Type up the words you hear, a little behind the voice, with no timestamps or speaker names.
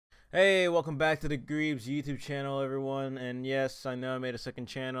Hey, welcome back to the Greebs YouTube channel, everyone. And yes, I know I made a second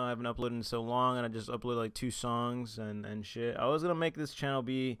channel. I haven't uploaded in so long, and I just uploaded like 2 songs and shit. I was gonna make this channel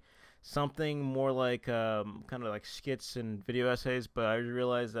be something more like kind of like skits and video essays, but I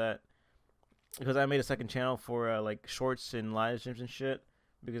realized that because I made a second channel for like shorts and live streams and shit,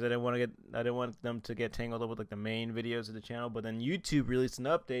 because I didn't want them to get tangled up with like the main videos of the channel. But then YouTube released an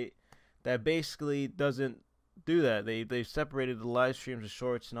update that basically doesn't do that. They separated the live streams, the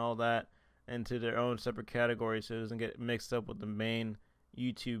shorts, and all that into their own separate categories, so it doesn't get mixed up with the main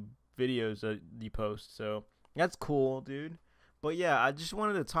YouTube videos that you post. So that's cool, dude. But yeah, I just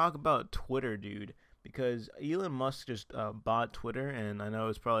wanted to talk about Twitter, dude, because Elon Musk just bought Twitter, and I know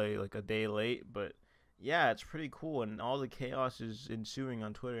it's probably like a day late, but yeah, it's pretty cool, and all the chaos is ensuing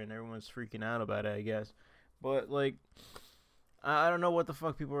on Twitter, and everyone's freaking out about it, I guess. But like, I don't know what the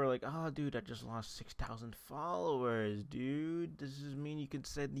fuck people are like. Oh, dude, I just lost 6,000 followers, dude. Does this mean you can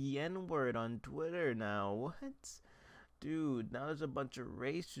say the N-word on Twitter now? What? Dude, now there's a bunch of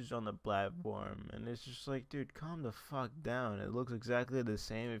racists on the platform, and it's just like, dude, calm the fuck down. It looks exactly the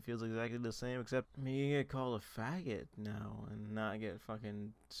same. It feels exactly the same, except me get called a faggot now and not get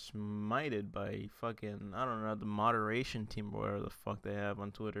fucking smited by fucking, I don't know, the moderation team or whatever the fuck they have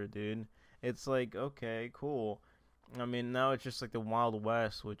on Twitter, dude. It's like, okay, cool. I mean, now it's just like the Wild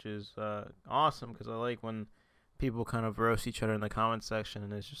West, which is awesome, because I like when people kind of roast each other in the comment section,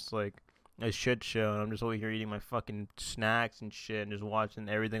 and it's just like a shit show, and I'm just over here eating my fucking snacks and shit and just watching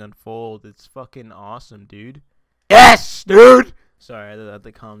everything unfold. It's fucking awesome, dude. Yes, dude! Sorry, I had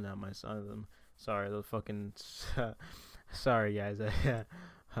to calm down my son. Sorry, the fucking... sorry, guys.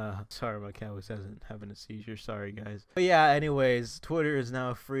 Sorry, my cat was having a seizure. Sorry, guys. But yeah, anyways, Twitter is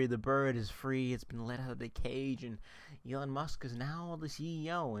now free. The bird is free. It's been let out of the cage, and Elon Musk is now the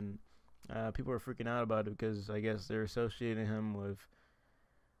CEO. And people are freaking out about it because I guess they're associating him with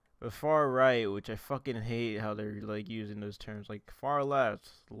the far right, which I fucking hate how they're like using those terms, like far left,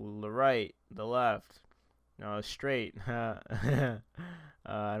 the right, the left, straight. I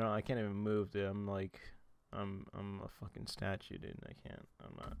can't even move, dude. I'm a fucking statue, dude.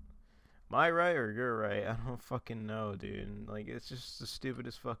 I'm not. My right or your right? I don't fucking know, dude. Like, it's just the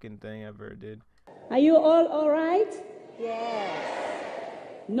stupidest fucking thing ever, dude. Are you all right?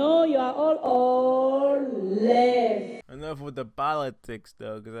 Yes. No, you are all left. Enough with the politics,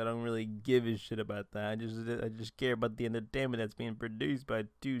 though, because I don't really give a shit about that. I just care about the entertainment that's being produced by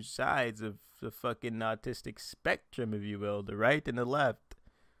two sides of the fucking autistic spectrum, if you will, the right and the left.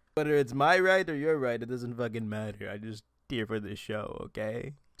 Whether it's my right or your right, it doesn't fucking matter. I just here for this show,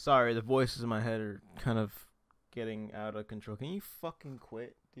 okay? Sorry, the voices in my head are kind of getting out of control. Can you fucking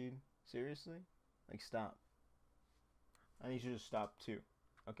quit, dude? Seriously? Like, stop. I need you to stop, too.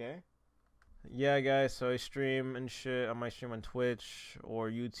 Okay? Yeah, guys, so I stream and shit. I might stream on Twitch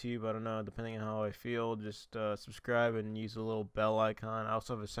or YouTube. I don't know, depending on how I feel. Just subscribe and use the little bell icon. I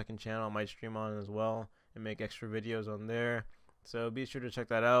also have a second channel I might stream on as well and make extra videos on there. So be sure to check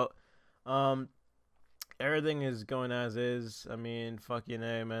that out. Everything is going as is. I mean, fucking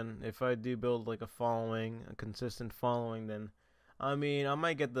A, man. If I do build like a following, a consistent following, then I mean, I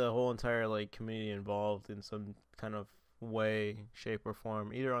might get the whole entire like community involved in some kind of way, shape, or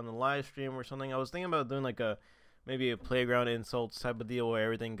form, either on the live stream or something. I was thinking about doing like maybe a playground insults type of deal where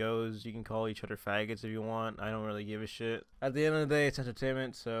everything goes. You can call each other faggots if you want. I don't really give a shit. At the end of the day, it's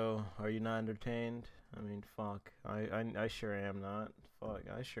entertainment, so are you not entertained? I mean, fuck. I sure am not. Fuck,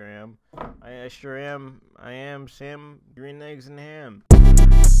 I sure am. I sure am. I am Sam Green Eggs and Ham.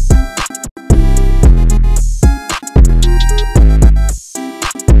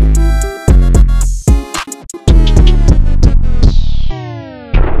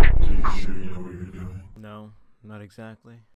 No, not exactly.